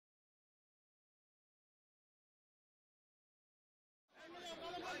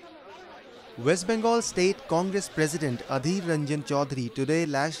West Bengal State Congress President Adhir Ranjan Chaudhary today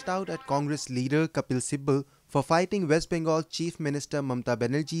lashed out at Congress leader Kapil Sibal for fighting West Bengal Chief Minister Mamata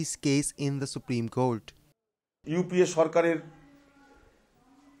Banerjee's case in the Supreme Court. UPA সরকারের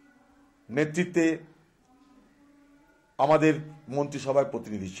নেতৃত্বে আমাদের মন্ত্রিসভায়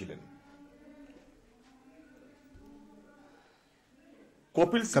প্রতিনিধি ছিলেন।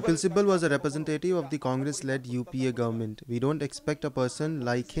 Kapil Sibal was a representative of the Congress-led UPA government. We don't expect a person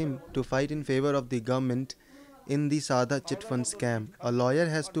like him to fight in favor of the government in the Sadha chit fund scam. A lawyer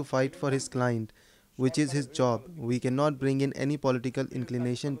has to fight for his client, which is his job. We cannot bring in any political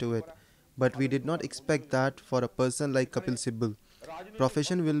inclination to it. But we did not expect that for a person like Kapil Sibal.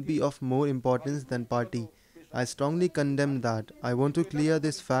 Profession will be of more importance than party. I strongly condemn that. I want to clear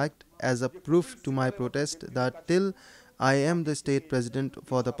this fact as a proof to my protest that till I am the state president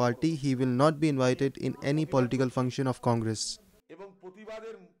for the party, he will not be invited in any political function of Congress. এবং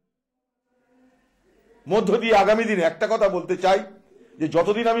প্রতিবাদের মধ্য দিয়ে আগামী দিনে একটা কথা বলতে চাই যে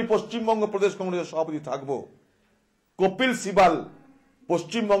যতদিন আমি পশ্চিমবঙ্গ প্রদেশ কংগ্রেসের সভাপতি থাকব, কপিল সিবাল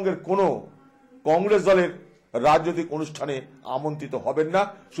পশ্চিমবঙ্গের কোনো কংগ্রেস দলের রাজনৈতিক অনুষ্ঠানে আমন্ত্রিত হবেন না।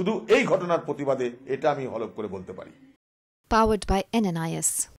 শুধু এই ঘটনার প্রতিবাদে এটা আমি হলফ করে বলতে পারি। Powered by NNIS.